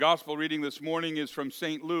Gospel reading this morning is from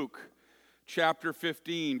St. Luke, chapter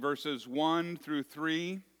 15, verses 1 through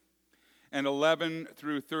 3 and 11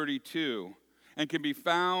 through 32, and can be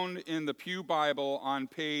found in the Pew Bible on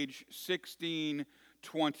page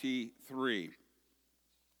 1623.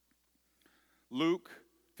 Luke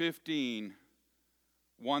 15,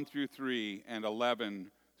 1 through 3 and 11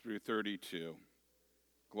 through 32.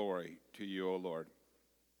 Glory to you, O Lord.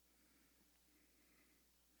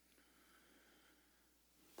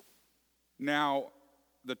 Now,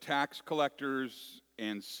 the tax collectors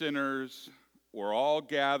and sinners were all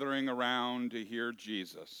gathering around to hear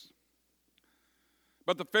Jesus.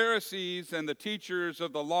 But the Pharisees and the teachers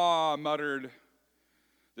of the law muttered,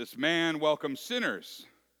 "This man welcomes sinners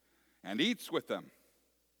and eats with them."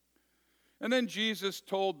 And then Jesus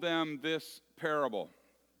told them this parable.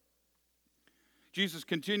 Jesus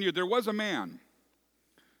continued, "There was a man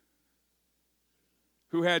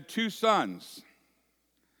who had 2 sons.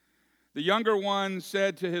 The younger one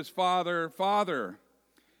said to his father, 'Father,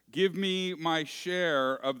 give me my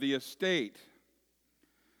share of the estate.'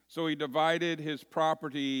 So he divided his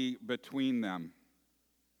property between them.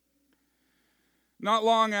 Not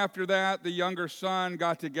long after that, the younger son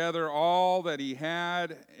got together all that he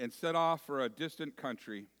had and set off for a distant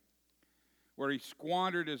country, where he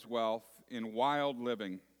squandered his wealth in wild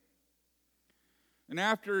living. And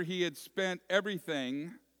after he had spent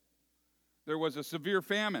everything, there was a severe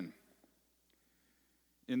famine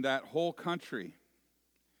in that whole country,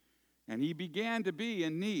 and he began to be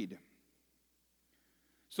in need.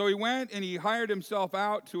 So he went and he hired himself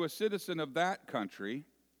out to a citizen of that country,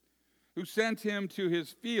 who sent him to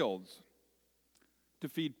his fields to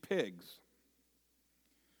feed pigs.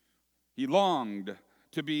 He longed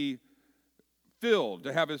to be filled,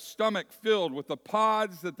 to have his stomach filled with the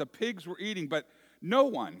pods that the pigs were eating, but no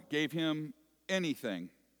one gave him anything.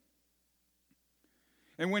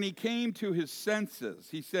 And when he came to his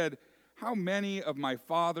senses, he said, 'How many of my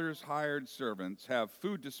father's hired servants have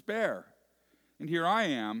food to spare? And here I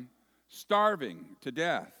am, starving to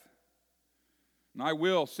death. And I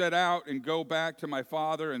will set out and go back to my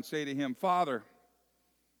father and say to him, Father,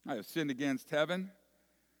 I have sinned against heaven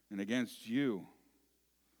and against you.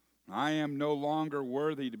 I am no longer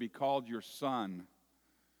worthy to be called your son.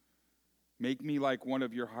 Make me like one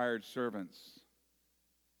of your hired servants.'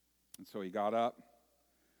 And so he got up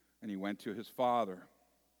and he went to his father.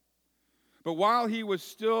 But while he was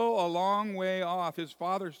still a long way off, his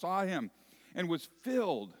father saw him and was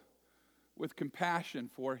filled with compassion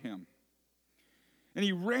for him. And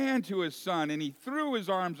he ran to his son and he threw his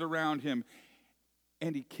arms around him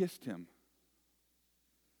and he kissed him.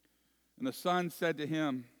 And the son said to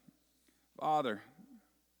him, 'Father,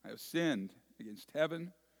 I have sinned against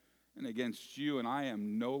heaven and against you, and I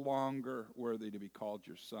am no longer worthy to be called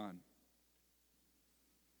your son.'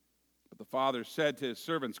 But the father said to his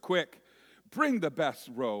servants, 'Quick, bring the best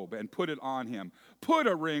robe and put it on him. Put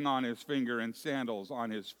a ring on his finger and sandals on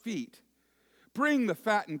his feet. Bring the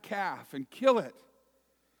fattened calf and kill it.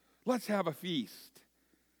 Let's have a feast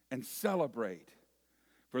and celebrate.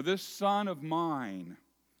 For this son of mine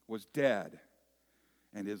was dead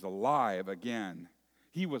and is alive again.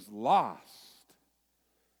 He was lost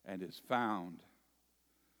and is found.'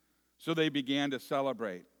 So they began to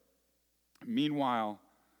celebrate. Meanwhile,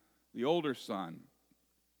 the older son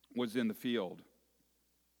was in the field.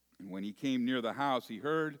 And when he came near the house, he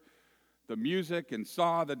heard the music and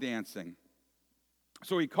saw the dancing.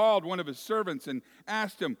 So he called one of his servants and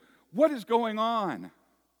asked him, 'What is going on?'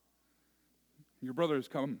 'Your brother has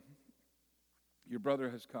come. Your brother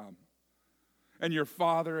has come. And your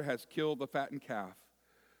father has killed the fattened calf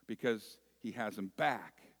because he has him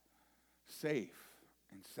back, safe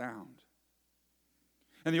and sound.'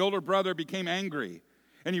 And the older brother became angry,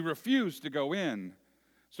 and he refused to go in.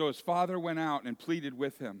 So his father went out and pleaded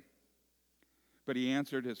with him. But he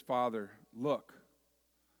answered his father, 'Look,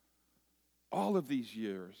 all of these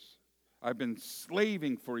years I've been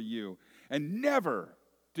slaving for you and never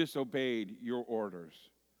disobeyed your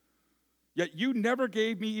orders. Yet you never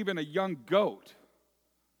gave me even a young goat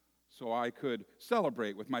so I could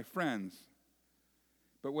celebrate with my friends.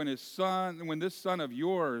 But when this son of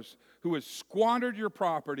yours, who has squandered your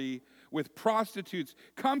property with prostitutes,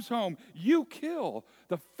 comes home, you kill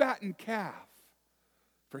the fattened calf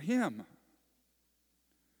for him.'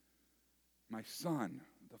 'My son,'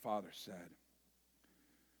 the father said,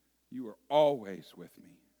 'you are always with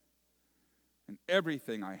me, and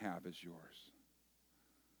everything I have is yours.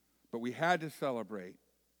 But we had to celebrate.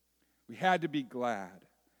 We had to be glad,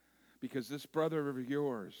 because this brother of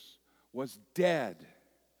yours was dead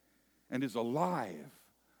and is alive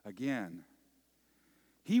again.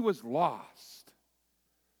 He was lost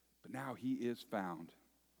now he is found.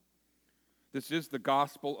 This is the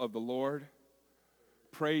gospel of the Lord.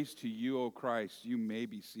 Praise to you, O Christ. You may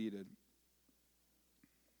be seated.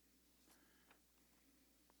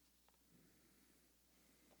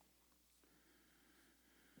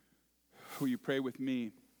 Will you pray with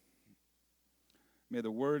me? May the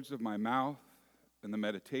words of my mouth and the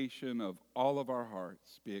meditation of all of our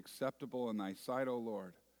hearts be acceptable in thy sight, O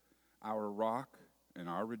Lord, our rock and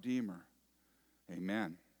our Redeemer.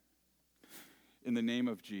 Amen. In the name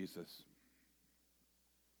of Jesus.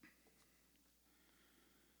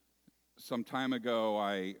 Some time ago,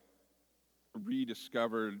 I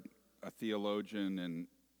rediscovered a theologian, and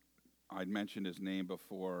I'd mentioned his name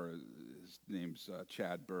before. His name's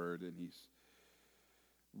Chad Bird, and he's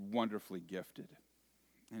wonderfully gifted.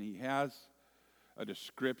 And he has a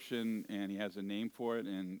description, and he has a name for it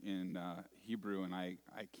in Hebrew, and I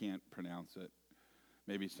can't pronounce it.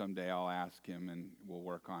 Maybe someday I'll ask him, and we'll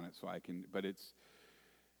work on it so I can. But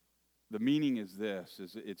the meaning is this,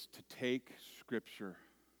 it's to take Scripture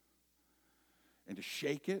and to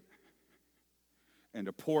shake it and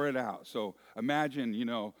to pour it out. So imagine,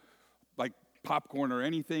 like popcorn or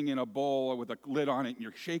anything in a bowl with a lid on it, and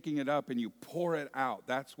you're shaking it up and you pour it out.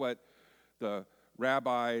 That's what the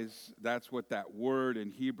rabbis, that's what that word in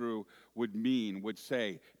Hebrew would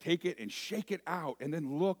say. Take it and shake it out and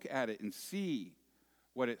then look at it and see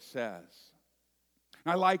what it says.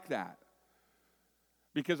 And I like that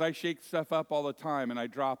because I shake stuff up all the time and I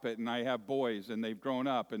drop it, and I have boys and they've grown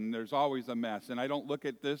up and there's always a mess. And I don't look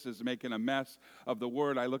at this as making a mess of the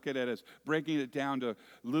word. I look at it as breaking it down to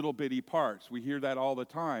little bitty parts. We hear that all the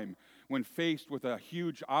time when faced with a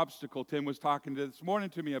huge obstacle. Tim was talking this morning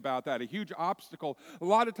to me about that, a huge obstacle. A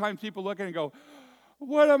lot of times people look at it and go,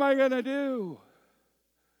 what am I going to do?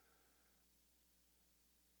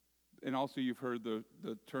 And also you've heard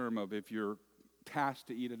the term of if you're tasked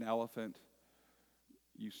to eat an elephant,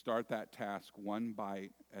 you start that task one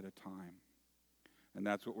bite at a time. And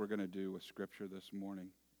that's what we're going to do with Scripture this morning.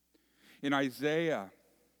 In Isaiah,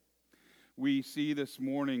 we see this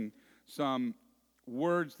morning some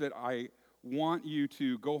words that I want you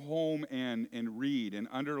to go home and read and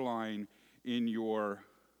underline in your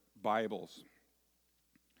Bibles.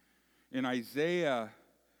 In Isaiah,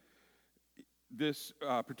 this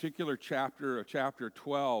particular chapter, chapter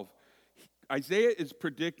 12, Isaiah is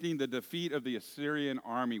predicting the defeat of the Assyrian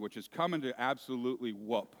army, which is coming to absolutely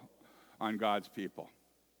whoop on God's people.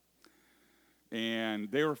 And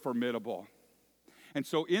they were formidable. And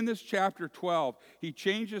so in this chapter 12, he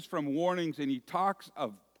changes from warnings and he talks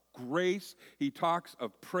of grace, he talks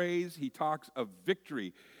of praise, he talks of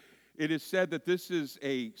victory. It is said that this is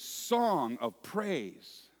a song of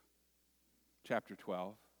praise. Chapter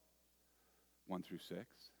 12, 1 through 6.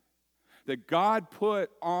 That God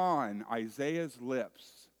put on Isaiah's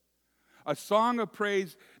lips. A song of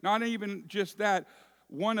praise, not even just that,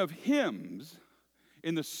 one of hymns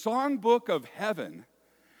in the songbook of heaven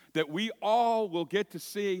that we all will get to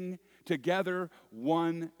sing together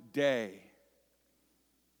one day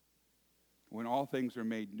when all things are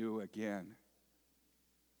made new again.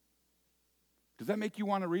 Does that make you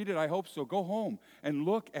want to read it? I hope so. Go home and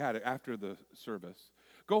look at it after the service.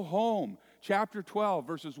 Go home, chapter 12,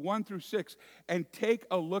 verses 1 through 6, and take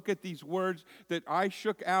a look at these words that I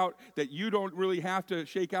shook out, that you don't really have to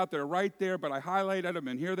shake out. They're right there, but I highlighted them,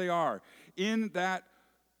 and here they are. In that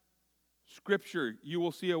Scripture, you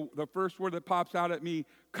will see the first word that pops out at me,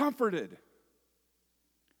 comforted.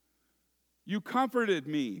 You comforted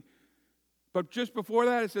me. But just before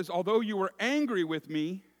that, it says, although you were angry with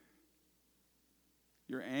me,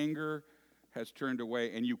 your anger has turned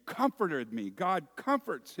away, and you comforted me. God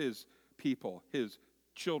comforts his people, his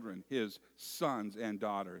children, his sons and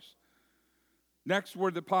daughters. Next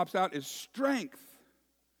word that pops out is strength.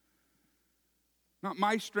 Not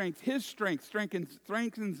my strength, his strength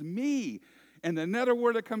strengthens me. And another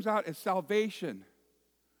word that comes out is salvation.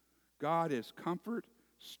 God is comfort,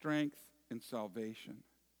 strength, and salvation.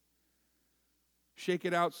 Shake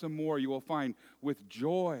it out some more. You will find with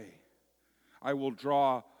joy I will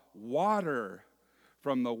draw water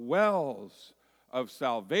from the wells of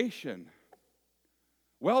salvation.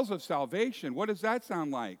 Wells of salvation, what does that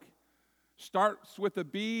sound like? Starts with a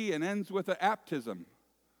B and ends with an aptism.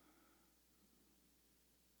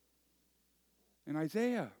 In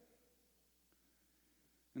Isaiah.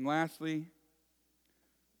 And lastly,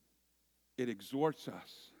 it exhorts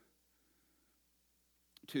us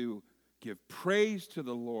to give praise to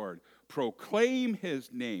the Lord, proclaim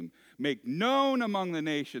his name, make known among the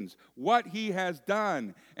nations what he has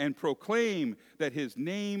done, and proclaim that his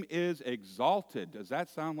name is exalted. Does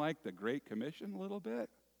that sound like the Great Commission a little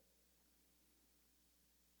bit?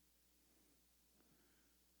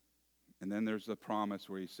 And then there's the promise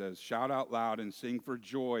where he says, shout out loud and sing for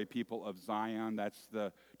joy, people of Zion. That's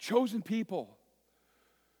the chosen people.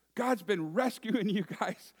 God's been rescuing you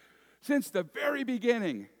guys since the very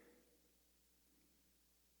beginning.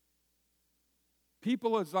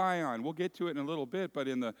 People of Zion, we'll get to it in a little bit, but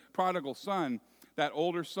in the prodigal son, that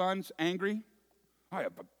older son's angry. I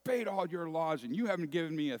have obeyed all your laws and you haven't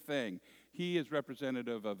given me a thing. He is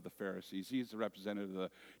representative of the Pharisees. He's the representative of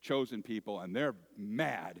the chosen people, and they're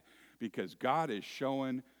mad because God is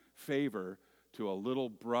showing favor to a little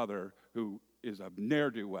brother who is a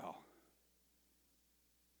ne'er-do-well.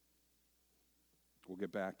 We'll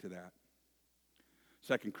get back to that.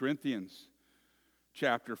 2 Corinthians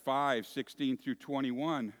chapter 5, 16 through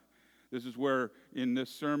 21. This is where in this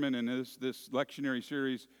sermon and this lectionary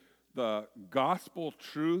series, the gospel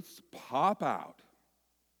truths pop out.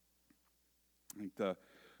 I think the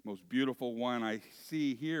most beautiful one I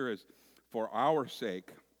see here is for our sake,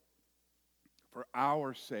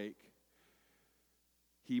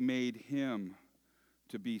 he made him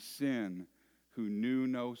to be sin who knew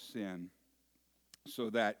no sin, so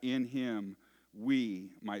that in him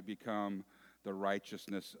we might become the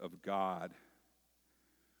righteousness of God.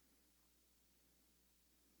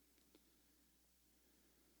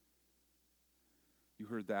 You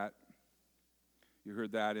heard that? You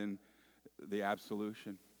heard that in the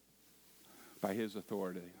absolution. By his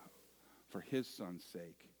authority, for his son's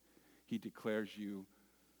sake, he declares you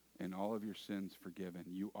and all of your sins forgiven.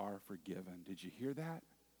 You are forgiven. Did you hear that?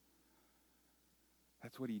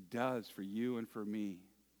 That's what he does for you and for me,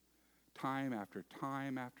 time after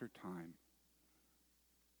time after time.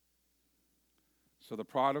 So the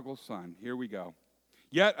prodigal son, here we go.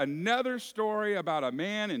 Yet another story about a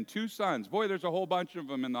man and two sons. Boy, there's a whole bunch of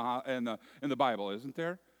them in the Bible, isn't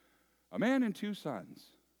there? A man and two sons.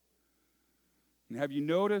 And have you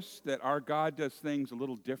noticed that our God does things a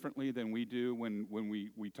little differently than we do when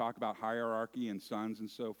we talk about hierarchy and sons and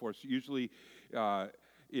so forth? So usually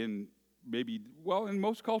in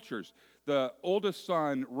most cultures, the oldest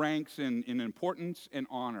son ranks in importance and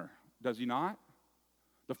honor. Does he not?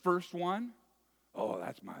 The first one? Oh,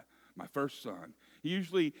 that's my first son.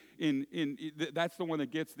 Usually, that's the one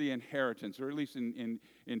that gets the inheritance, or at least in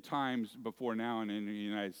times before now and in the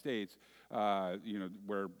United States,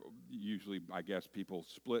 where usually, I guess, people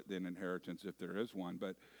split the inheritance if there is one.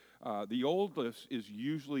 But the oldest is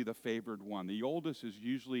usually the favored one. The oldest is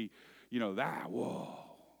usually, that's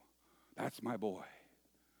my boy.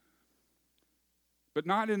 But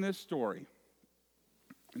not in this story.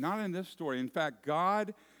 Not in this story. In fact,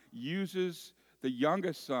 God uses the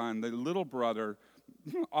youngest son, the little brother,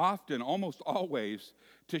 often, almost always,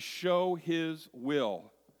 to show his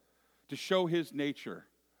will, to show his nature.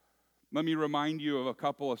 Let me remind you of a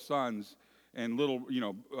couple of sons and little,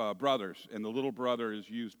 brothers, and the little brother is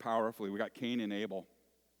used powerfully. We got Cain and Abel.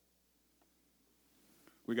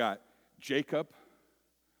 We got Jacob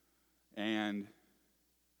and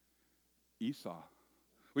Esau.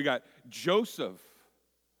 We got Joseph,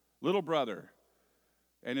 little brother,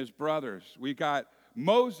 and his brothers. We got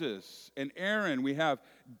Moses and Aaron. We have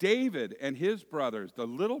David and his brothers. The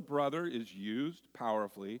little brother is used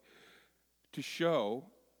powerfully to show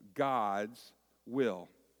God's will.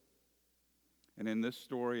 And in this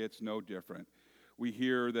story, it's no different. We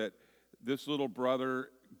hear that this little brother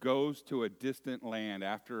goes to a distant land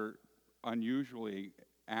after unusually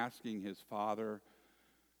asking his father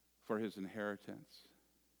for his inheritance.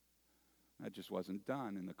 That just wasn't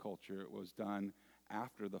done in the culture. It was done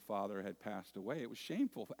after the father had passed away. It was a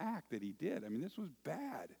shameful act that he did. I mean, this was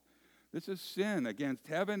bad. This is sin against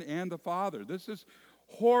heaven and the Father. This is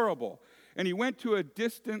horrible. And he went to a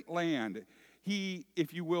distant land. He,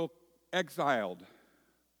 if you will, exiled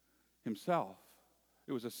himself.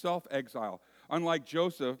 It was a self-exile. Unlike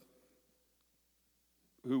Joseph,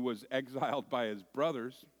 who was exiled by his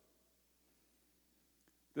brothers,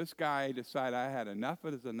 this guy decided, I had enough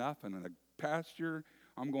is enough, and in a pasture,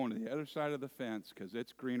 I'm going to the other side of the fence because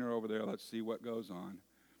it's greener over there. Let's see what goes on.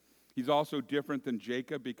 He's also different than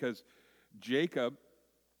Jacob because Jacob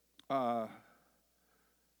was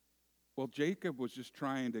just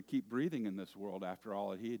trying to keep breathing in this world after all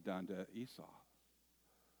that he had done to Esau.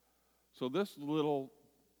 So this little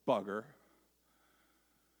bugger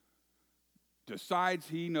decides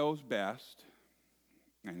he knows best,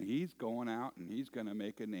 and he's going out and he's going to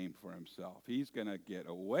make a name for himself. He's going to get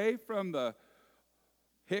away from the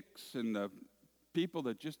hicks and the people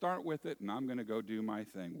that just aren't with it, and I'm going to go do my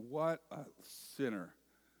thing. What a sinner.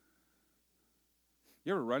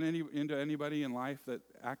 You ever run into anybody in life that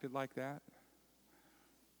acted like that?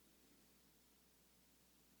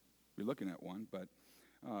 We're looking at one, but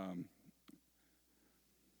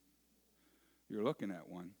You're looking at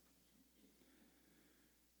one.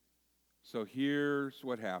 So here's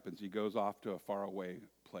what happens. He goes off to a faraway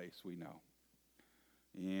place, we know.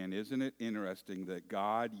 And isn't it interesting that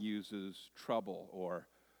God uses trouble, or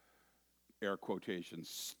air quotations,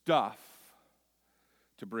 stuff,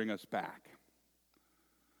 to bring us back?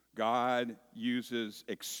 God uses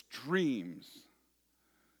extremes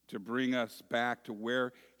to bring us back to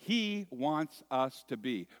where He wants us to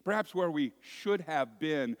be. Perhaps where we should have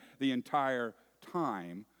been the entire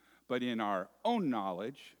time, but in our own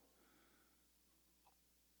knowledge,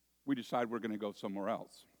 we decide we're going to go somewhere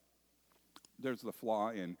else. There's the flaw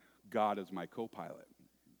in God as my co-pilot,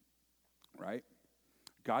 right?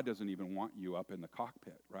 God doesn't even want you up in the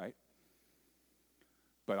cockpit, right?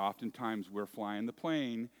 But oftentimes we're flying the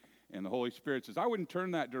plane, and the Holy Spirit says, I wouldn't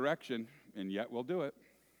turn that direction, and yet we'll do it.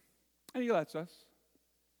 And He lets us.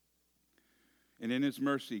 And in His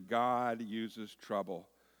mercy, God uses trouble.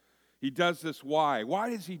 He does this why? Why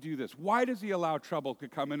does He do this? Why does He allow trouble to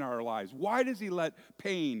come into our lives? Why does He let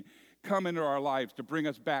pain come into our lives to bring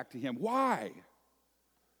us back to Him? Why?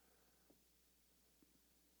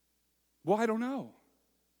 Well, I don't know.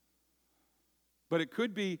 But it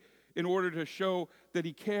could be in order to show that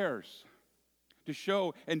He cares, to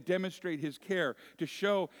show and demonstrate His care, to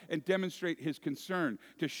show and demonstrate His concern,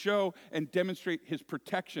 to show and demonstrate His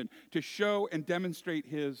protection, to show and demonstrate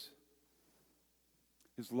His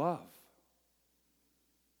love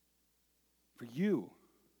for you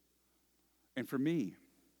and for me.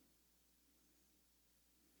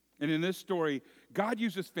 And in this story, God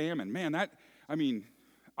uses famine. Man,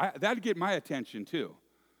 that'd get my attention too.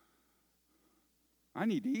 I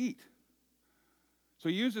need to eat. So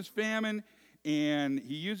He uses famine, and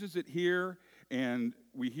He uses it here, and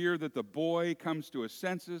we hear that the boy comes to his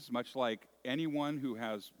senses, much like anyone who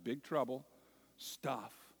has big trouble.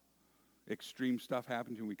 Extreme stuff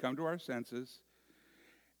happens when we come to our senses.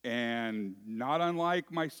 And not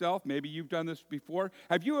unlike myself, maybe you've done this before.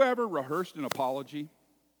 Have you ever rehearsed an apology?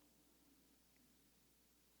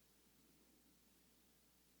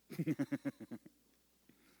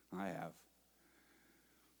 I have.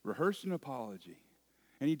 Rehearsed an apology.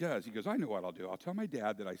 And he does. He goes, I know what I'll do. I'll tell my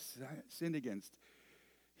dad that I sinned against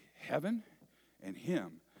heaven and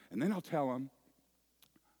him. And then I'll tell him,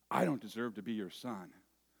 I don't deserve to be your son.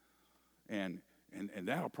 And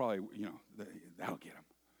that'll probably, that'll get him.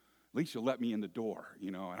 At least you'll let me in the door,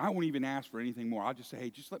 and I won't even ask for anything more. I'll just say, hey,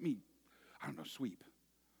 just let me, sweep.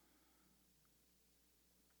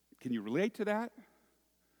 Can you relate to that?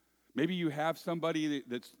 Maybe you have somebody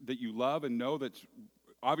that you love and know that's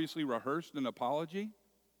obviously rehearsed an apology.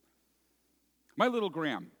 My little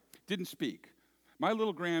Graham didn't speak. My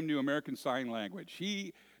little Graham knew American Sign Language.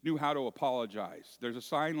 He knew how to apologize. There's a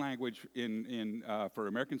sign language for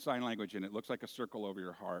American Sign Language, and it looks like a circle over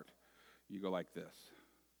your heart. You go like this.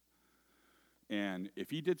 And if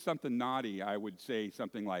he did something naughty, I would say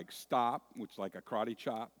something like stop, which is like a karate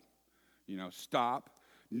chop. Stop.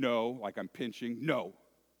 No, like I'm pinching. No.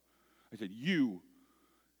 I said, you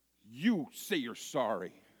say you're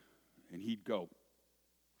sorry. And he'd go.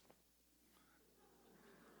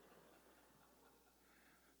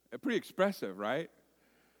 Pretty expressive, right?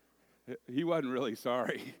 He wasn't really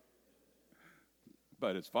sorry.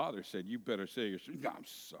 But his father said, you better say you're sorry. No, I'm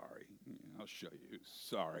sorry. I'll show you.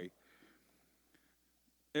 Sorry.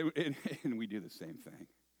 And we do the same thing.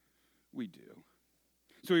 We do.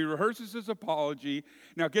 So he rehearses his apology.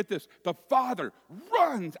 Now get this. The father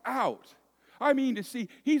runs out. To see,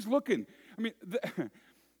 he's looking.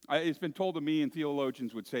 It's been told to me, and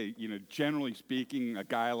theologians would say, generally speaking, a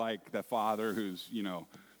guy like the father who's,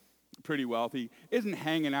 pretty wealthy isn't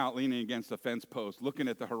hanging out leaning against the fence post looking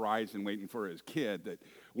at the horizon waiting for his kid that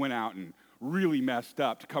went out and really messed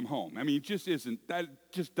up to come home. It just isn't. That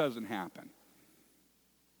just doesn't happen.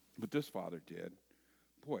 But this father did.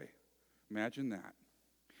 Boy, imagine that.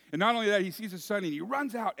 And not only that, he sees his son and he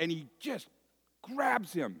runs out and he just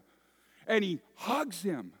grabs him and he hugs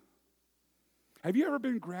him. Have you ever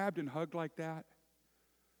been grabbed and hugged like that?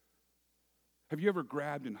 Have you ever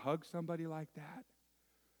grabbed and hugged somebody like that?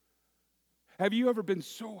 Have you ever been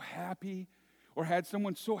so happy or had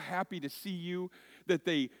someone so happy to see you that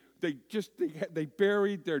they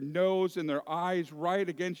buried their nose and their eyes right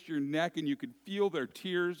against your neck and you could feel their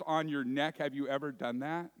tears on your neck? Have you ever done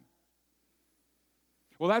that?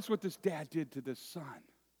 Well, that's what this dad did to this son.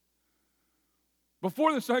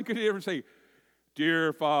 Before the son could ever say,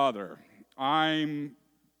 dear father, I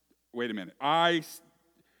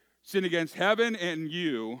sinned against heaven and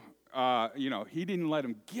you. He didn't let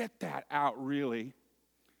him get that out really.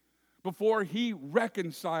 Before he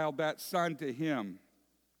reconciled that son to him,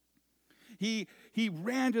 He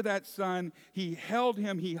ran to that son. He held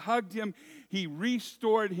him. He hugged him. He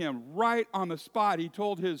restored him right on the spot. He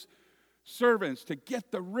told his servants to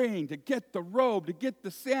get the ring, to get the robe, to get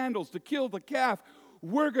the sandals, to kill the calf.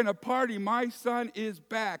 We're going to party. My son is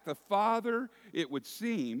back. The father, it would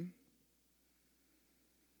seem,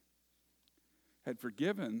 had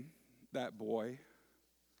forgiven that boy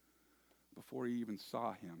before he even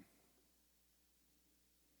saw him.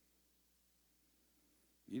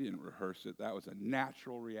 He didn't rehearse it. That was a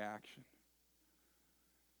natural reaction.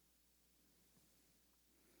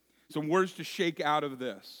 Some words to shake out of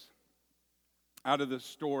this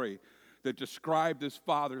story that describe this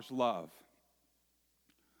father's love.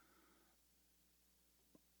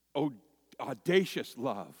 Audacious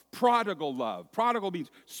love, prodigal love. Prodigal means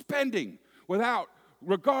spending without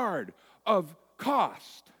regard of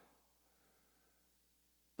cost.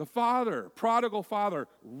 The father, prodigal father,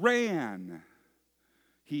 ran.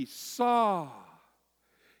 He saw.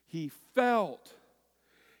 He felt.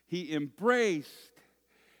 He embraced.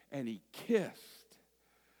 And he kissed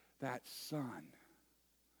that son.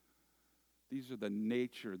 This is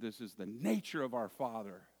the nature of our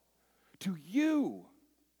Father. To you.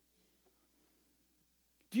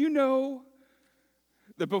 Do you know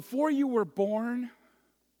that before you were born,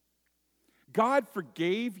 God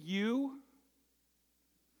forgave you?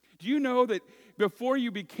 Do you know that before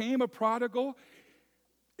you became a prodigal,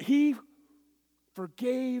 He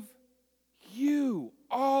forgave you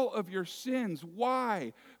all of your sins?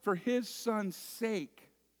 Why? For His Son's sake.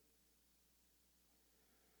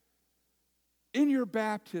 In your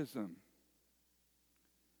baptism,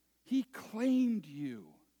 He claimed you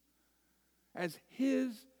as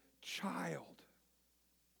His child.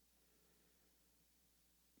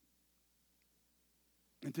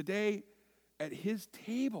 And today, at His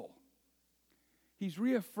table, He's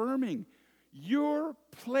reaffirming your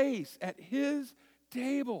place at His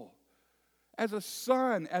table as a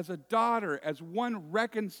son, as a daughter, as one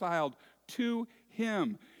reconciled to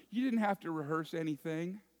Him. You didn't have to rehearse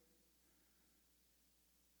anything.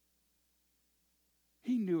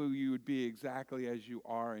 He knew you would be exactly as you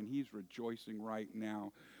are, and He's rejoicing right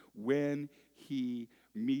now. When He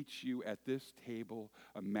meets you at this table,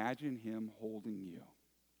 imagine Him holding you.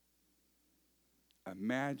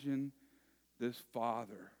 Imagine this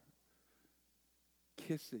Father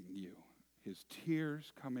kissing you, His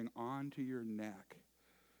tears coming onto your neck,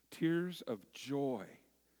 tears of joy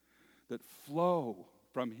that flow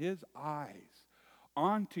from His eyes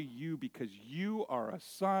onto you because you are a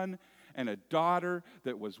son and a daughter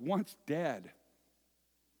that was once dead,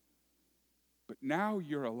 but now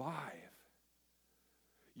you're alive.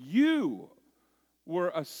 You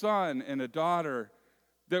were a son and a daughter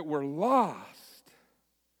that were lost,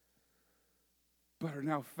 but are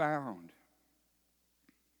now found.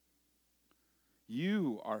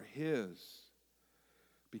 You are His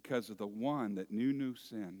because of the one that knew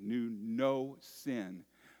no sin,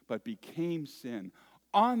 but became sin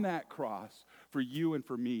on that cross for you and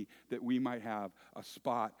for me, that we might have a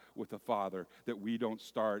spot with the Father, that we don't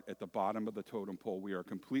start at the bottom of the totem pole. We are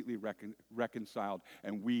completely reconciled,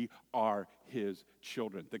 and we are His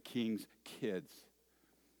children, the King's kids.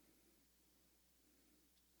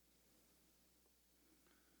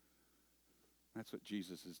 That's what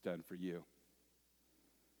Jesus has done for you.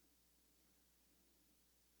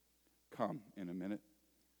 Come in a minute.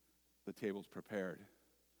 The table's prepared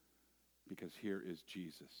because here is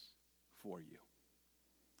Jesus for you.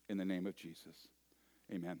 In the name of Jesus,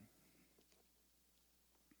 amen.